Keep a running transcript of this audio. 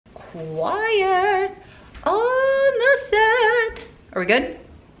quiet on the set. Are we good?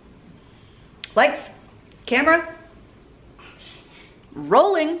 Lights, camera,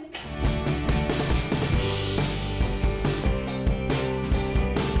 rolling.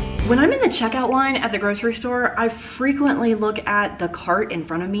 When I'm in the checkout line at the grocery store, I frequently look at the cart in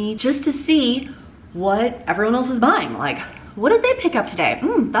front of me just to see what everyone else is buying. Like, what did they pick up today?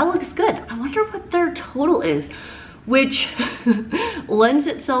 That looks good. I wonder what their total is, which lends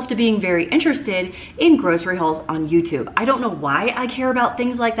itself to being very interested in grocery hauls on YouTube. I don't know why I care about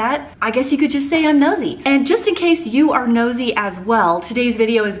things like that. I guess you could just say I'm nosy. And just in case you are nosy as well, today's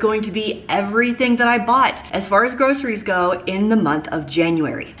video is going to be everything that I bought as far as groceries go in the month of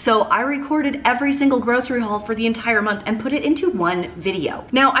January. So I recorded every single grocery haul for the entire month and put it into one video.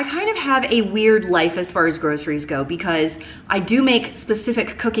 Now, I kind of have a weird life as far as groceries go because I do make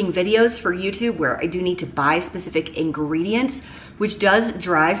specific cooking videos for YouTube where I do need to buy specific ingredients, which does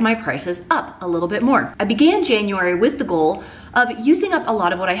drive my prices up a little bit more. I began January with the goal of using up a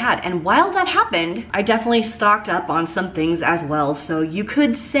lot of what I had, and while that happened, I definitely stocked up on some things as well, so you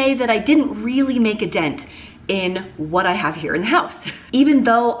could say that I didn't really make a dent in what I have here in the house. Even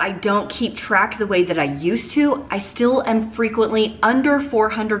though I don't keep track the way that I used to, I still am frequently under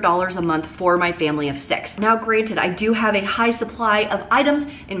 $400 a month for my family of 6. Now granted, I do have a high supply of items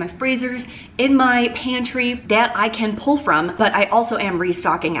in my freezers, in my pantry that I can pull from, but I also am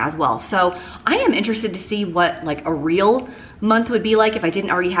restocking as well. So I am interested to see what like a real month would be like if I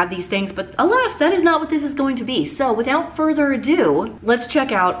didn't already have these things, but alas, that is not what this is going to be. So without further ado, let's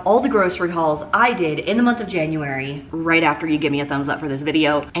check out all the grocery hauls I did in the month of January right after you give me a thumbs up for this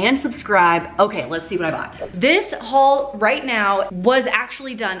video and subscribe. Okay, let's see what I bought. This haul right now was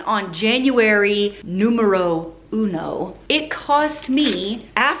actually done on January numero uno. It cost me,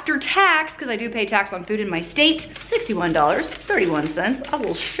 after tax, because I do pay tax on food in my state, $61.31. I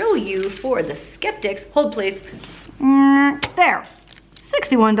will show you for the skeptics. Hold please. There,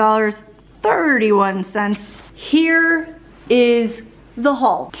 $61.31. Here is the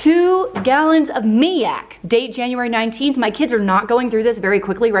haul. 2 gallons of Miak. Date January 19th. My kids are not going through this very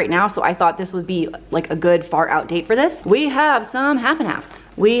quickly right now, so I thought this would be like a good far out date for this. We have some half and half.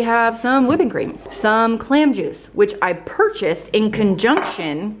 We have some whipping cream, some clam juice, which I purchased in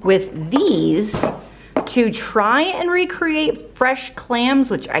conjunction with these to try and recreate fresh clams,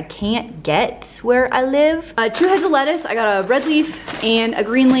 which I can't get where I live. 2 heads of lettuce. I got a red leaf and a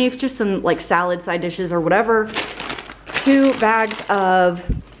green leaf, just some like salad side dishes or whatever. 2 bags of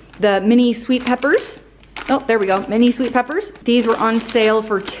the mini sweet peppers. Oh, there we go, mini sweet peppers. These were on sale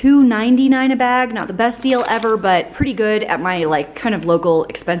for $2.99 a bag. Not the best deal ever, but pretty good at my like kind of local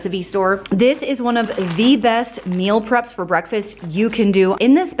expensive-y store. This is one of the best meal preps for breakfast you can do.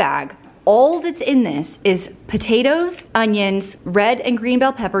 In this bag, all that's in this is potatoes, onions, red and green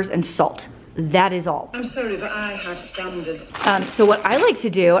bell peppers, and salt. That is all. I'm sorry, but I have standards. So what I like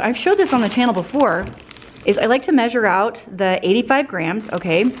to do, I've showed this on the channel before, is I like to measure out the 85 grams,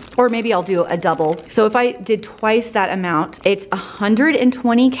 okay? Or maybe I'll do a double. So if I did twice that amount, it's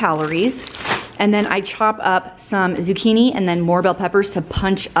 120 calories. And then I chop up some zucchini and then more bell peppers to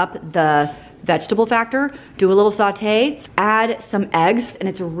punch up the vegetable factor, do a little saute, add some eggs, and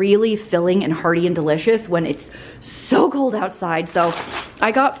it's really filling and hearty and delicious when it's so cold outside. So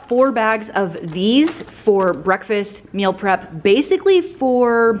I got 4 bags of these for breakfast meal prep, basically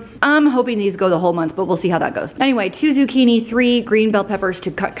for, I'm hoping these go the whole month, but we'll see how that goes. Anyway, 2 zucchini, 3 green bell peppers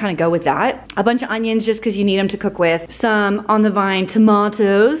to kind of go with that. A bunch of onions just because you need them to cook with. Some on the vine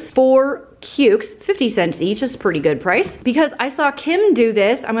tomatoes, 4 cukes, 50 cents each, is a pretty good price. Because I saw Kim do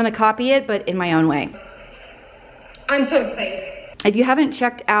this, I'm gonna copy it, but in my own way. I'm so excited. If you haven't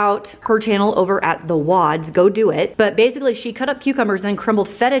checked out her channel over at The Wads, go do it. But basically she cut up cucumbers, then crumbled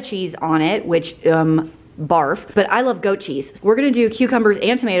feta cheese on it, which, barf, but I love goat cheese. We're gonna do cucumbers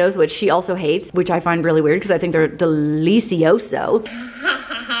and tomatoes, which she also hates, which I find really weird because I think they're delicioso.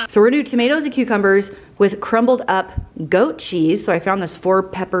 So we're gonna do tomatoes and cucumbers with crumbled up goat cheese. So I found this 4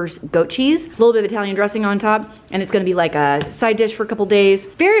 peppers goat cheese, a little bit of Italian dressing on top, and it's gonna be like a side dish for a couple days.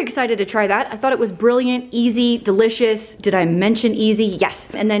 Very excited to try that. I thought it was brilliant, easy, delicious. Did I mention easy? Yes.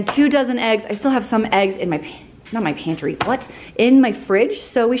 And then 2 dozen eggs. I still have some eggs in my not my pantry, what? In my fridge,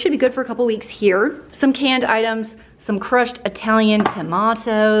 so we should be good for a couple weeks here. Some canned items, some crushed Italian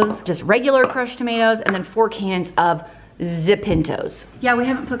tomatoes, just regular crushed tomatoes, and then 4 cans of Zippintos. Yeah, we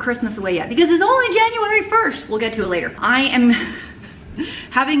haven't put Christmas away yet because it's only January 1st. We'll get to it later. I am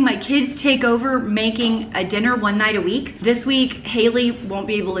having my kids take over making a dinner one night a week. This week, Haley won't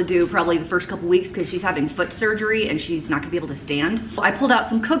be able to do probably the first couple weeks because she's having foot surgery and she's not gonna be able to stand. I pulled out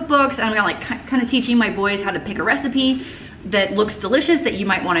some cookbooks and I'm gonna like kind of teaching my boys how to pick a recipe. that looks delicious that you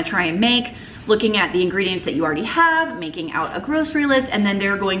might want to try and make, looking at the ingredients that you already have, making out a grocery list, and then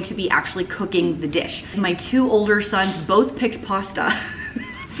they're going to be actually cooking the dish. My 2 older sons both picked pasta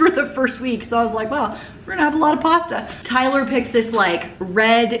for the first week, so I was like, wow, we're gonna have a lot of pasta. Tyler picked this like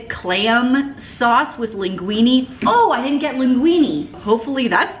red clam sauce with linguine. Oh, I didn't get linguine. Hopefully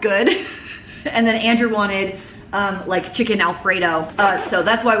that's good. And then Andrew wanted like chicken Alfredo. So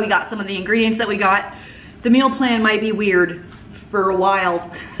that's why we got some of the ingredients that we got. The meal plan might be weird for a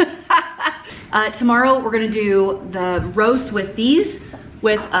while. Tomorrow we're gonna do the roast with these,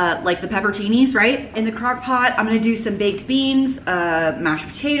 with like the pepperoncinis, right? In the crock pot, I'm gonna do some baked beans, mashed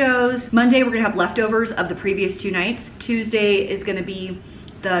potatoes. Monday, we're gonna have leftovers of the previous 2 nights. Tuesday is gonna be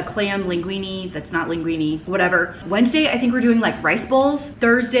the clam linguine, that's not linguine, whatever. Wednesday, I think we're doing like rice bowls.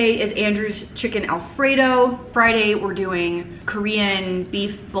 Thursday is Andrew's chicken Alfredo. Friday, we're doing Korean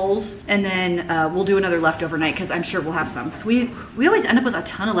beef bowls. And then we'll do another leftover night because I'm sure we'll have some. So we always end up with a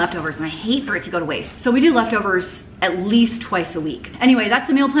ton of leftovers and I hate for it to go to waste. So we do leftovers at least twice a week. Anyway, that's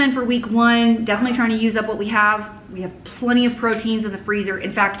the meal plan for week 1. Definitely trying to use up what we have. We have plenty of proteins in the freezer.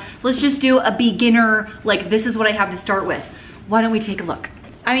 In fact, let's just do a beginner, like this is what I have to start with. Why don't we take a look?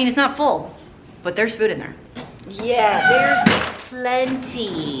 I mean, it's not full, but there's food in there. Yeah, there's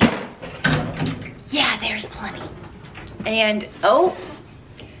plenty. Yeah, there's plenty. And, oh,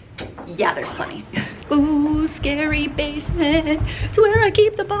 yeah, there's plenty. Ooh, scary basement. It's where I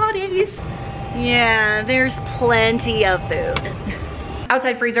keep the bodies. Yeah, there's plenty of food.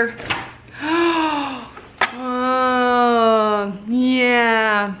 Outside freezer. Oh,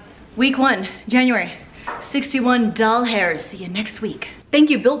 yeah. Week 1, January. 61 dull hairs. See you next week. Thank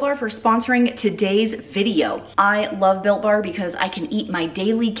you, Built Bar, for sponsoring today's video. I love Built Bar because I can eat my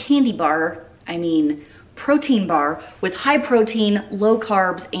daily candy bar, protein bar, with high protein, low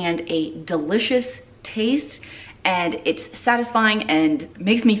carbs, and a delicious taste. And it's satisfying and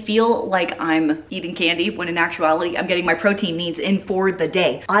makes me feel like I'm eating candy when in actuality I'm getting my protein needs in for the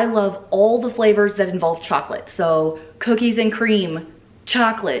day. I love all the flavors that involve chocolate. So cookies and cream,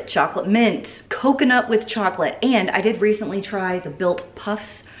 chocolate, chocolate mint, coconut with chocolate, and I did recently try the Built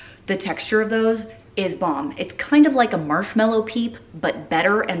Puffs. The texture of those is bomb. It's kind of like a marshmallow peep, but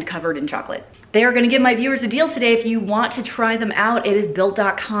better and covered in chocolate. They are gonna give my viewers a deal today. If you want to try them out, it is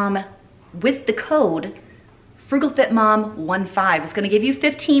built.com with the code FrugalFitMom15. It's gonna give you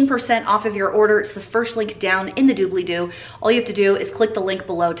 15% off of your order. It's the first link down in the doobly-doo. All you have to do is click the link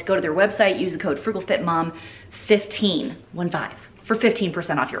below to go to their website, use the code FrugalFitMom15 for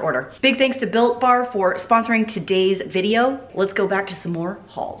 15% off your order. Big thanks to Built Bar for sponsoring today's video. Let's go back to some more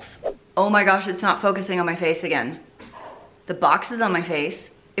hauls. Oh my gosh, it's not focusing on my face again. The box is on my face.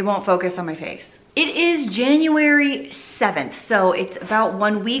 It won't focus on my face. It is January 7th, so it's about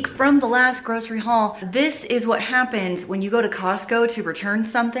 1 week from the last grocery haul. This is what happens when you go to Costco to return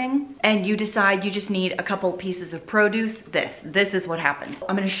something and you decide you just need a couple pieces of produce. This is what happens.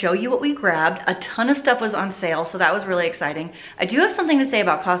 I'm gonna show you what we grabbed. A ton of stuff was on sale, so that was really exciting. I do have something to say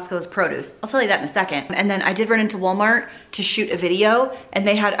about Costco's produce. I'll tell you that in a second. And then I did run into Walmart to shoot a video, and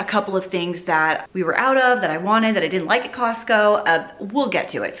they had a couple of things that we were out of, that I wanted, that I didn't like at Costco. We'll get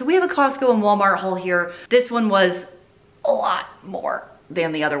to it. So we have a Costco and Walmart haul here. This one was a lot more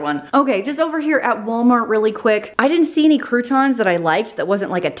than the other one. Okay, just over here at Walmart really quick. I didn't see any croutons that I liked that wasn't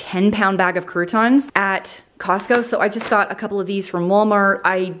like a 10-pound bag of croutons at Costco, so I just got a couple of these from Walmart.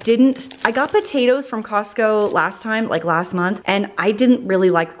 I got potatoes from Costco last time, like last month, and I didn't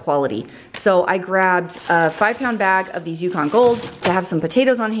really like the quality. So I grabbed a 5-pound bag of these Yukon Golds to have some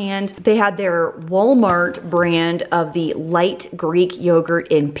potatoes on hand. They had their Walmart brand of the light Greek yogurt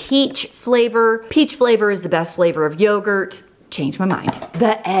in peach flavor. Peach flavor is the best flavor of yogurt. Changed my mind.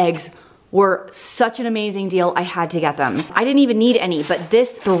 The eggs were such an amazing deal, I had to get them. I didn't even need any, but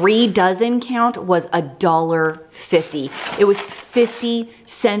this 3 dozen count was $1.50. It was 50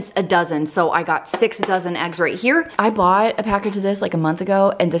 cents a dozen, so I got 6 dozen eggs right here. I bought a package of this like a month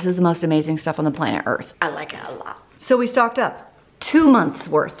ago, and this is the most amazing stuff on the planet Earth. I like it a lot. So we stocked up 2 months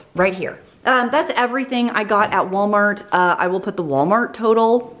worth right here. That's everything I got at Walmart. I will put the Walmart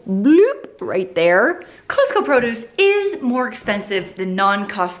total bloop right there. Costco produce is more expensive than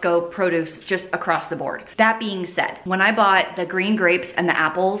non-Costco produce just across the board. That being said, when I bought the green grapes and the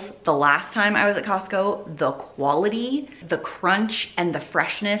apples the last time I was at Costco, the quality, the crunch, and the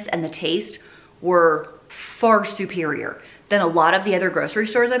freshness and the taste were far superior than a lot of the other grocery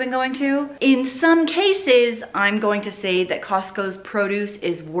stores I've been going to. In some cases, I'm going to say that Costco's produce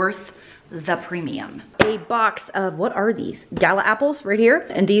is worth the premium. A box of, what are these? Gala apples right here.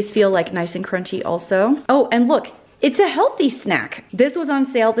 And these feel like nice and crunchy also. Oh, and look, It's a healthy snack. This was on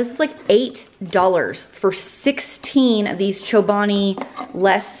sale. This is like $8 for 16 of these Chobani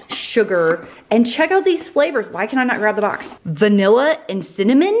less sugar. And check out these flavors. Why can I not grab the box? Vanilla and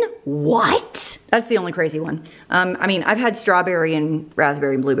cinnamon? What? That's the only crazy one. I mean, I've had strawberry and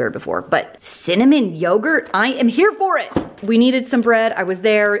raspberry and blueberry before, but cinnamon yogurt? I am here for it. We needed some bread. I was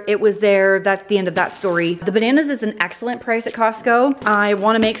there. It was there. That's the end of that story. The bananas is an excellent price at Costco. I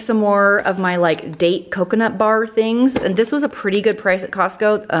want to make some more of my like date coconut bar things. And this was a pretty good price at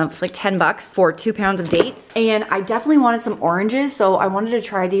Costco. It's like 10 bucks for 2 pounds of dates. And I definitely wanted some oranges. So I wanted to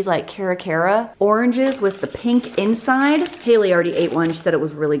try these like Cara oranges with the pink inside. Haley already ate one. She said it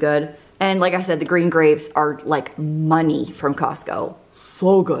was really good. And like I said, the green grapes are like money from Costco.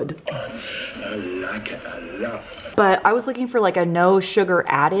 So good. I like it a lot. But I was looking for like a no sugar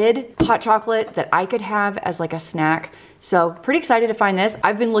added hot chocolate that I could have as like a snack. So pretty excited to find this.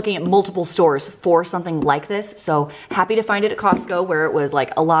 I've been looking at multiple stores for something like this. So happy to find it at Costco where it was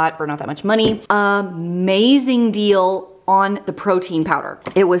like a lot for not that much money. Amazing deal on the protein powder.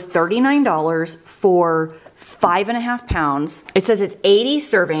 It was $39 for 5.5 pounds. It says it's 80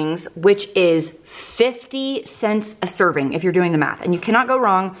 servings, which is 50 cents a serving if you're doing the math. And you cannot go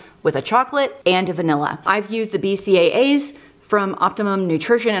wrong with a chocolate and a vanilla. I've used the BCAAs from Optimum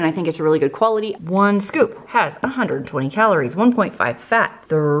Nutrition and I think it's a really good quality. 1 scoop has 120 calories, 1.5 fat,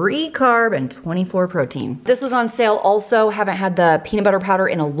 3 carb, and 24 protein. This was on sale also. Haven't had the peanut butter powder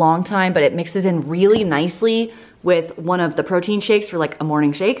in a long time, but it mixes in really nicely with one of the protein shakes for like a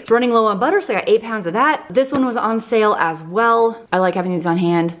morning shake. It's running low on butter, so I got 8 pounds of that. This one was on sale as well. I like having these on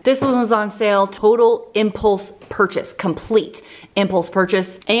hand. This one was on sale, total impulse purchase, complete impulse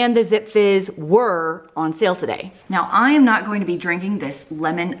purchase, and the Zip Fizz were on sale today. Now I am not going to be drinking this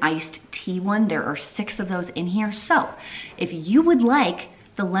lemon iced tea one. There are 6 of those in here. So if you would like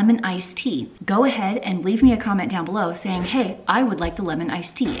the lemon iced tea, go ahead and leave me a comment down below saying, hey, I would like the lemon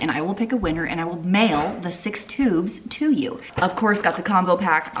iced tea, and I will pick a winner and I will mail the 6 tubes to you. Of course, got the combo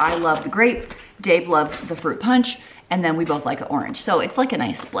pack. I love the grape, Dave loves the fruit punch, and then we both like the orange. So it's like a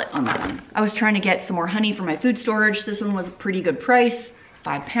nice split on that one. I was trying to get some more honey for my food storage. This one was a pretty good price,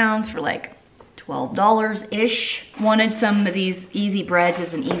 5 pounds for like $12-ish. Wanted some of these easy breads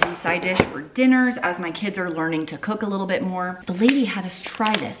as an easy side dish for dinners as my kids are learning to cook a little bit more. The lady had us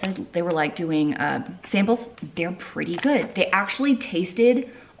try this and they were like doing samples. They're pretty good. They actually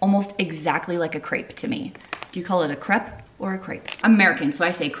tasted almost exactly like a crepe to me. Do you call it a crepe or a crepe? I'm American, so I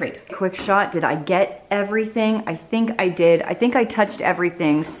say crepe. Quick shot, did I get everything? I think I did. I think I touched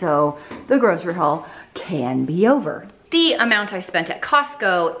everything, so the grocery haul can be over. The amount I spent at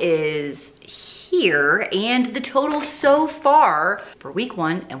Costco is here, and the total so far for week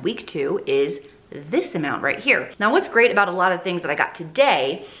 1 and week 2 is this amount right here. Now what's great about a lot of things that I got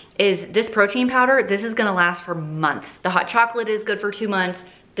today is this protein powder. This is gonna last for months. The hot chocolate is good for 2 months.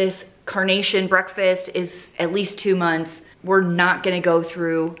 This carnation breakfast is at least 2 months. We're not gonna go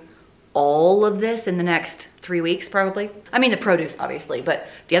through all of this in the next 3 weeks probably. I mean the produce obviously, but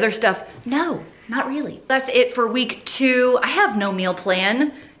the other stuff, no, not really. That's it for week 2. I have no meal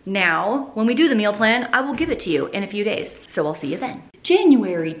plan. Now, when we do the meal plan, I will give it to you in a few days. So I'll see you then.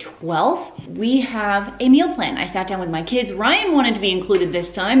 January 12th, we have a meal plan. I sat down with my kids. Ryan wanted to be included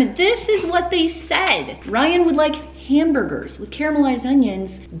this time, and this is what they said. Ryan would like hamburgers with caramelized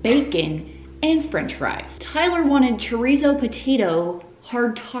onions, bacon, and french fries. Tyler wanted chorizo potato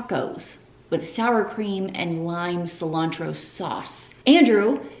hard tacos with sour cream and lime cilantro sauce.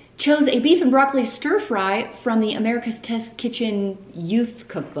 Andrew chose a beef and broccoli stir fry from the America's Test Kitchen Youth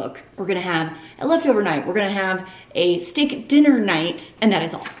Cookbook. We're gonna have a leftover night. We're gonna have a steak dinner night, and that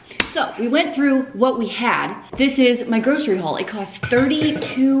is all. So we went through what we had. This is my grocery haul. It cost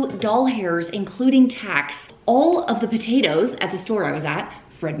 $32 hairs, including tax. All of the potatoes at the store I was at,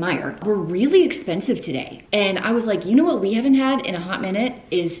 Fred Meyer, were really expensive today. And I was like, you know what we haven't had in a hot minute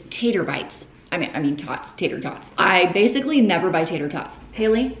is tater bites. I mean tots, tater tots. I basically never buy tater tots.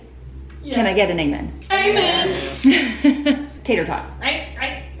 Haley? Yes. Can I get an amen? Amen. Tater tots.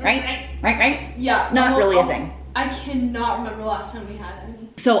 Right? Yeah. Not really a thing. I cannot remember the last time we had any.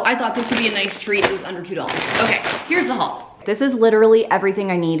 So I thought this would be a nice treat. It was under $2. Okay, here's the haul. This is literally everything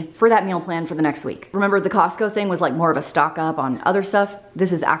I need for that meal plan for the next week. Remember the Costco thing was like more of a stock up on other stuff?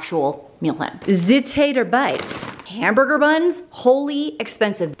 This is actual meal plan. The tater bites. Hamburger buns, wholly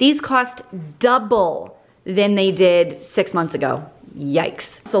expensive. These cost double than they did 6 months ago.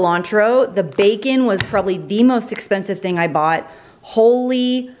 Yikes. Cilantro, the bacon was probably the most expensive thing I bought.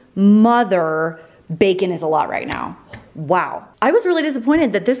 Holy mother, bacon is a lot right now. Wow. I was really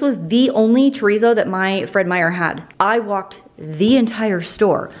disappointed that this was the only chorizo that my Fred Meyer had. I walked the entire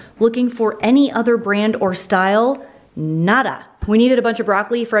store looking for any other brand or style. Nada. We needed a bunch of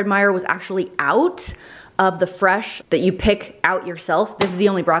broccoli. Fred Meyer was actually out of the fresh that you pick out yourself. This is the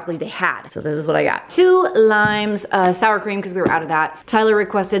only broccoli they had. So this is what I got. 2 limes, sour cream because we were out of that. Tyler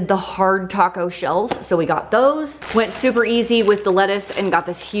requested the hard taco shells, so we got those. Went super easy with the lettuce and got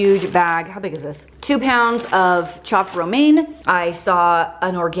this huge bag. How big is this? 2 pounds of chopped romaine. I saw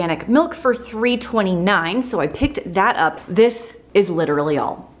an organic milk for $3.29, so I picked that up. This is literally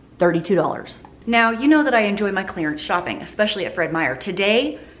all, $32. Now, you know that I enjoy my clearance shopping, especially at Fred Meyer.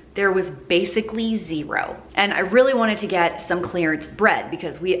 Today, there was basically zero. And I really wanted to get some clearance bread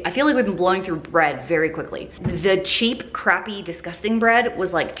because I feel like we've been blowing through bread very quickly. The cheap, crappy, disgusting bread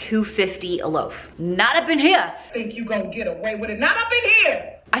was like $2.50 a loaf. Not up in here. Think you gonna get away with it? Not up in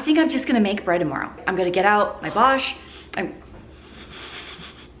here. I think I'm just gonna make bread tomorrow. I'm gonna get out my Bosch.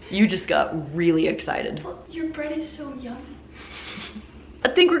 You just got really excited. Your bread is so yummy. I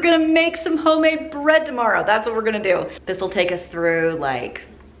think we're gonna make some homemade bread tomorrow. That's what we're gonna do. This will take us through like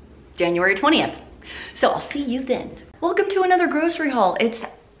January 20th. So I'll see you then. Welcome to another grocery haul. It's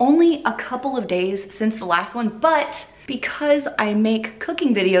only a couple of days since the last one, but because I make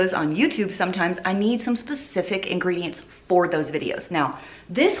cooking videos on YouTube sometimes, I need some specific ingredients for those videos. Now,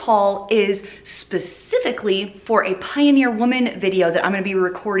 this haul is specifically for a Pioneer Woman video that I'm gonna be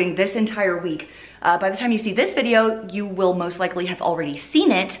recording this entire week. By the time you see this video, you will most likely have already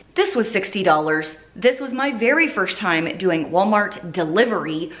seen it. This was $60. This was my very first time doing Walmart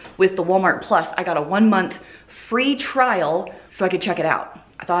delivery with the Walmart Plus. I got a 1-month free trial so I could check it out.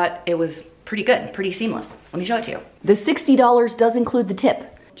 I thought it was pretty good, pretty seamless. Let me show it to you. The $60 does include the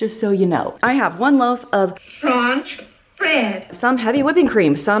tip, just so you know. I have 1 loaf of Crunch bread. some heavy whipping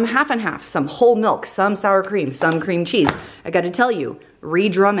cream, some half and half, some whole milk, some sour cream, some cream cheese. I gotta tell you, Ree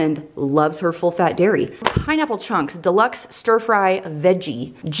Drummond loves her full fat dairy. Pineapple chunks, deluxe stir fry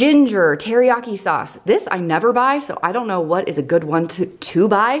veggie, ginger, teriyaki sauce. This I never buy, so I don't know what is a good one to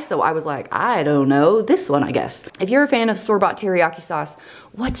buy. So I was like, I don't know, this one I guess. If you're a fan of store-bought teriyaki sauce,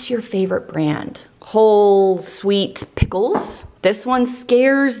 what's your favorite brand? Whole sweet pickles. This one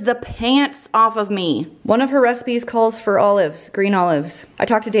scares the pants off of me. One of her recipes calls for olives, green olives. I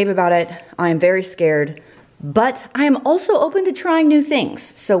talked to Dave about it. I am very scared. But I am also open to trying new things.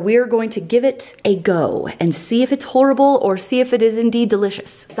 So we're going to give it a go and see if it's horrible or see if it is indeed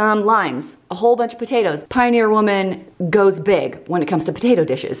delicious. Some limes, a whole bunch of potatoes. Pioneer Woman goes big when it comes to potato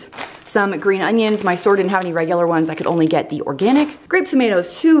dishes. Some green onions. My store didn't have any regular ones. I could only get the organic. Grape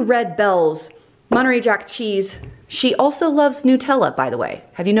tomatoes, 2 red bells, Monterey Jack cheese. She also loves Nutella, by the way.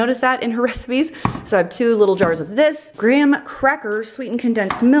 Have you noticed that in her recipes? So I have 2 little jars of this. Graham crackers, sweetened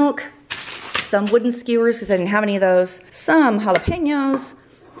condensed milk. Some wooden skewers because I didn't have any of those, some jalapenos,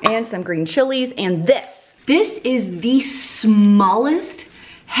 and some green chilies, and this. This is the smallest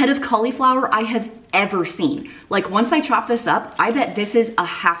head of cauliflower I have ever seen. Like once I chop this up, I bet this is a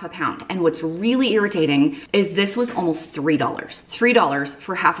half a pound. And what's really irritating is this was almost $3. $3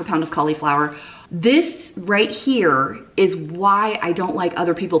 for half a pound of cauliflower. This right here is why I don't like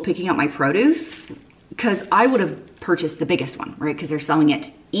other people picking up my produce, because I would have purchased the biggest one, right? Because they're selling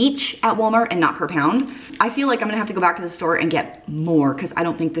it each at Walmart and not per pound. I feel like I'm gonna have to go back to the store and get more because I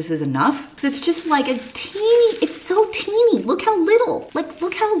don't think this is enough. Because it's just like, it's teeny, it's so teeny. Look how little, like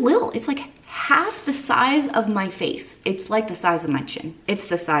look how little. It's like half the size of my face. It's like the size of my chin. It's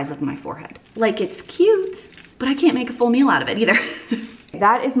the size of my forehead. Like it's cute, but I can't make a full meal out of it either.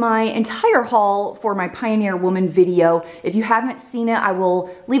 That is my entire haul for my Pioneer Woman video. If you haven't seen it, I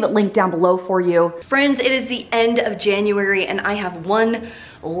will leave it linked down below for you. Friends, it is the end of January and I have one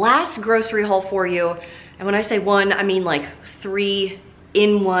last grocery haul for you. And when I say one, I mean like 3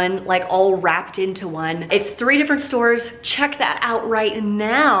 in one, like all wrapped into one. It's 3 different stores. Check that out right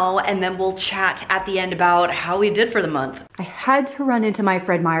now and then we'll chat at the end about how we did for the month. I had to run into my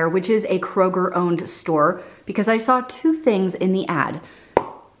Fred Meyer, which is a Kroger owned store, because I saw 2 things in the ad.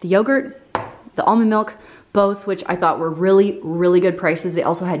 The yogurt, the almond milk, both which I thought were really, really good prices. They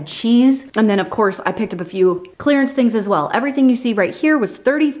also had cheese. And then of course I picked up a few clearance things as well. Everything you see right here was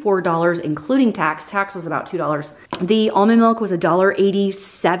 $34, including tax. Tax was about $2. The almond milk was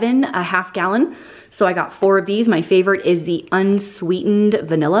 $1.87 a half gallon. So I got 4 of these. My favorite is the unsweetened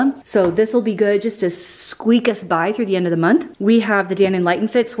vanilla. So this will be good just to squeak us by through the end of the month. We have the Dan and Lighten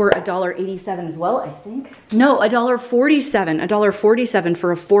Fits were $1.87 as well, I think. No, $1.47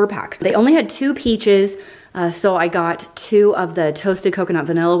 for a 4-pack. They only had 2 peaches, So I got 2 of the toasted coconut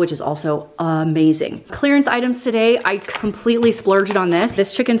vanilla, which is also amazing. Clearance items today, I completely splurged on this.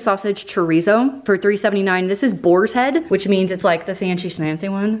 This chicken sausage chorizo for $3.79. This is boar's head, which means it's like the fancy schmancy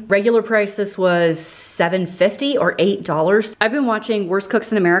one. Regular price, this was $7.50 or $8. I've been watching Worst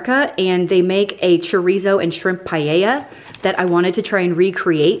Cooks in America, and they make a chorizo and shrimp paella that I wanted to try and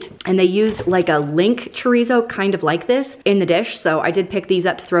recreate. And they use like a link chorizo, kind of like this, in the dish. So I did pick these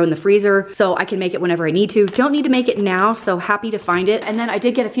up to throw in the freezer so I can make it whenever I need to. Don't need to make it now, so happy to find it. And then I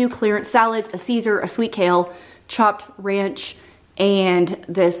did get a few clearance salads, a Caesar, a sweet kale, chopped ranch, and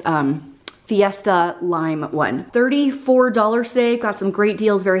this Fiesta lime one. $34 today, got some great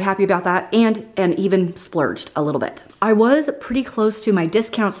deals, very happy about that, and even splurged a little bit. I was pretty close to my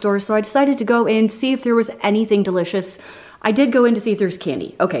discount store, so I decided to go in, see if there was anything delicious. I did go in to see if there's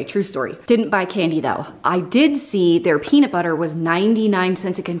candy. Okay, true story. Didn't buy candy though. I did see their peanut butter was 99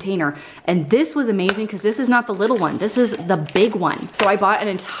 cents a container, and this was amazing because this is not the little one, this is the big one. So I bought an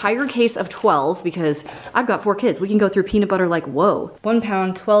entire case of 12 because I've got 4 kids. We can go through peanut butter like whoa. 1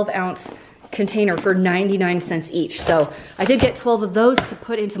 pound, 12 ounce container for 99 cents each. So I did get 12 of those to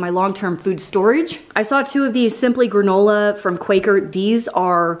put into my long-term food storage. I saw 2 of these Simply Granola from Quaker. These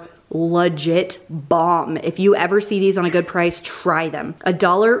are legit bomb. If you ever see these on a good price, try them.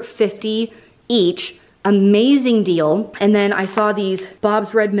 $1.50 each. Amazing deal. And then I saw these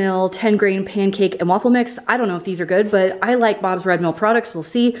Bob's Red Mill 10 grain pancake and waffle mix. I don't know if these are good, but I like Bob's Red Mill products. We'll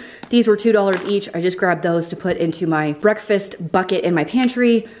see. These were $2 each. I just grabbed those to put into my breakfast bucket in my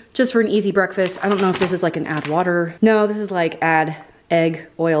pantry, just for an easy breakfast. I don't know if this is like an add water. No, this is like add egg,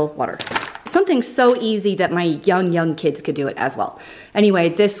 oil, water. Something so easy that my young kids could do it as well. Anyway,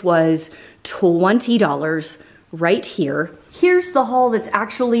 this was $20 right here. Here's the haul that's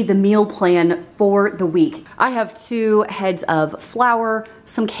actually the meal plan for the week. I have 2 heads of flour,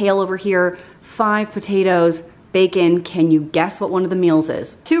 some kale over here, 5 potatoes, bacon. Can you guess what one of the meals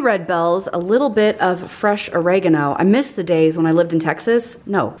is? 2 red bells, a little bit of fresh oregano. I miss the days when I lived in Texas.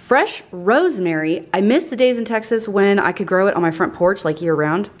 No, fresh rosemary. I miss the days in Texas when I could grow it on my front porch like year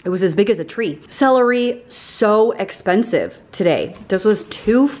round. It was as big as a tree. Celery, so expensive today. This was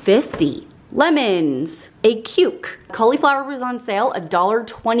 $2.50. Lemons, a cuke. Cauliflower was on sale,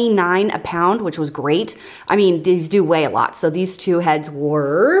 $1.29 a pound, which was great. I mean, these do weigh a lot. So these 2 heads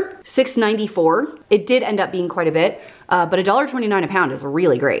were $6.94. It did end up being quite a bit, but $1.29 a pound is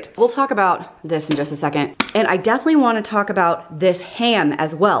really great. We'll talk about this in just a second. And I definitely want to talk about this ham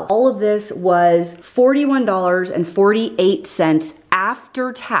as well. All of this was $41.48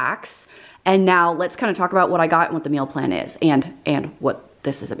 after tax. And now let's kind of talk about what I got and what the meal plan is and what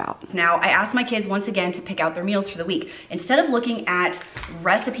this is about. Now, I asked my kids once again to pick out their meals for the week. Instead of looking at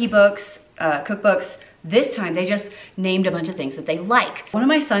recipe books, cookbooks, this time they just named a bunch of things that they like. One of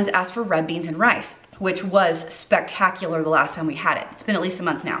my sons asked for red beans and rice, which was spectacular the last time we had it. It's been at least a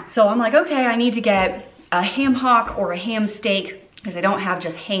month now. So I'm like, okay, I need to get a ham hock or a ham steak because I don't have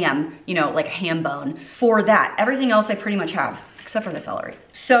just ham, you know, like a ham bone for that. Everything else I pretty much have, except for the celery.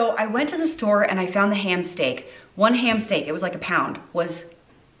 So I went to the store and I found the ham steak. One ham steak, it was like a pound, was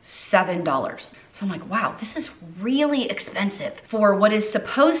 $7. So I'm like, wow, this is really expensive for what is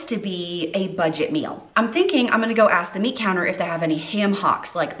supposed to be a budget meal. I'm thinking I'm gonna go ask the meat counter if they have any ham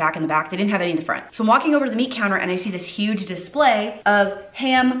hocks, like back in the back. They didn't have any in the front. So I'm walking over to the meat counter and I see this huge display of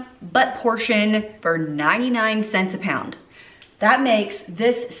ham butt portion for 99 cents a pound. That makes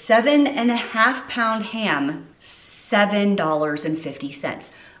this 7.5 pound ham $7.50.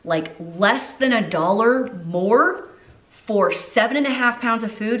 Like less than $1 more for 7.5 pounds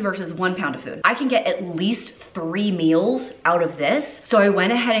of food versus 1 pound of food. I can get at least 3 meals out of this. So I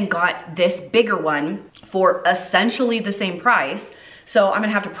went ahead and got this bigger one for essentially the same price. So I'm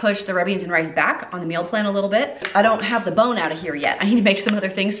gonna have to push the red beans and rice back on the meal plan a little bit. I don't have the bone out of here yet. I need to make some other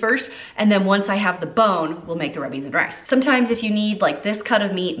things first. And then once I have the bone, we'll make the red beans and rice. Sometimes if you need like this cut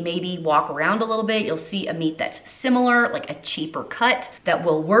of meat, maybe walk around a little bit, you'll see a meat that's similar, like a cheaper cut that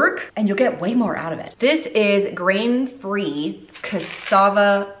will work and you'll get way more out of it. This is grain-free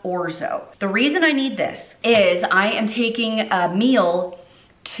cassava orzo. The reason I need this is I am taking a meal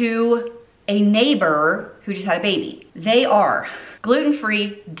to a neighbor who just had a baby. They are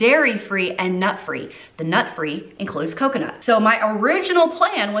gluten-free, dairy-free, and nut-free. The nut-free includes coconut. So my original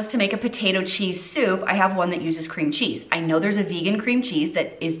plan was to make a potato cheese soup. I have one that uses cream cheese. I know there's a vegan cream cheese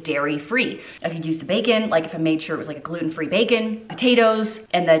that is dairy-free. I could use the bacon, like if I made sure it was like a gluten-free bacon, potatoes,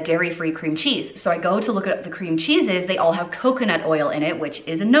 and the dairy-free cream cheese. So I go to look at the cream cheeses, they all have coconut oil in it, which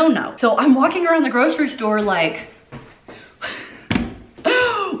is a no-no. So I'm walking around the grocery store like,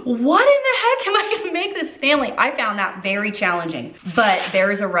 what in the heck am I gonna make this family? I found that very challenging. But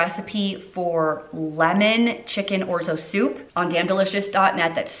there is a recipe for lemon chicken orzo soup on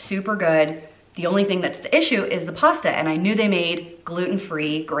damndelicious.net that's super good. The only thing that's the issue is the pasta, and I knew they made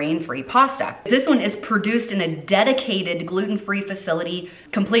gluten-free, grain-free pasta. This one is produced in a dedicated gluten-free facility,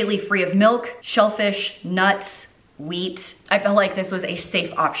 completely free of milk, shellfish, nuts, wheat. I felt like this was a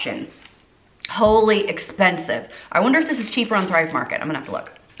safe option. Wholly expensive. I wonder if this is cheaper on Thrive Market. I'm gonna have to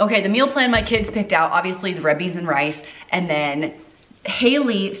look. Okay, the meal plan my kids picked out, obviously the red beans and rice, and then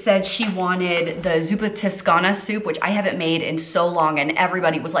Haley said she wanted the zuppa toscana soup, which I haven't made in so long, and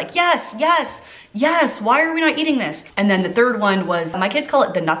everybody was like, yes, yes, yes, why are we not eating this? And then the third one was, my kids call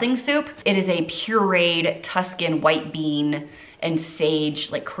it the nothing soup. It is a pureed Tuscan white bean and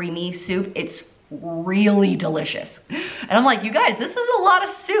sage, like creamy soup. It's really delicious. And I'm like, you guys, this is a lot of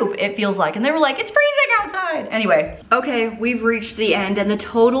soup, it feels like. And they were like, it's freezing outside. Anyway, okay, we've reached the end, and the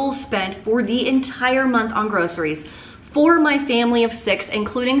total spent for the entire month on groceries for my family of 6,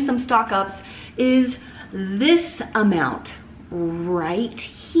 including some stock ups, is this amount right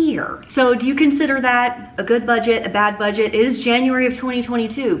here. So do you consider that a good budget, a bad budget? It is January of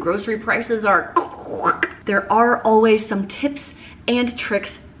 2022. Grocery prices are, there are always some tips and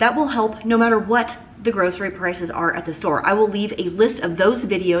tricks that will help no matter what the grocery prices are at the store. I will leave a list of those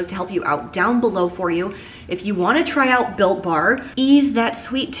videos to help you out down below for you. If you want to try out Built Bar, ease that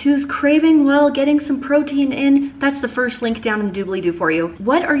sweet tooth craving while getting some protein in, that's the first link down in the doobly-doo for you.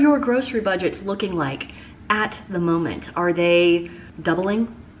 What are your grocery budgets looking like at the moment? Are they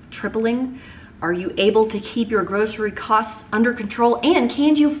doubling, tripling? Are you able to keep your grocery costs under control? And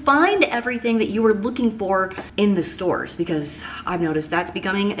can you find everything that you were looking for in the stores? Because I've noticed that's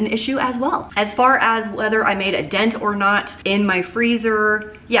becoming an issue as well. As far as whether I made a dent or not in my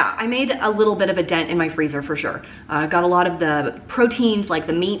freezer, yeah, I made a little bit of a dent in my freezer for sure. Got a lot of the proteins, like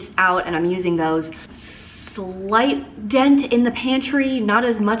the meats out, and I'm using those. Slight dent in the pantry, not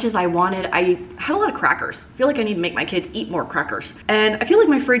as much as I wanted. I had a lot of crackers. I feel like I need to make my kids eat more crackers. And I feel like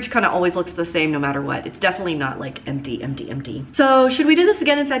my fridge kind of always looks the same no matter what. It's definitely not like empty, empty, empty. So should we do this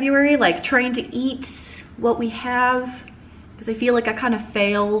again in February? Like trying to eat what we have? Because I feel like I kind of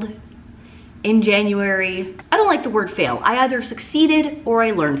failed in January. I don't like the word fail. I either succeeded or I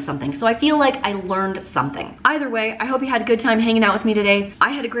learned something. So I feel like I learned something. Either way, I hope you had a good time hanging out with me today.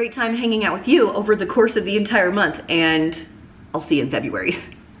 I had a great time hanging out with you over the course of the entire month, and I'll see you in February.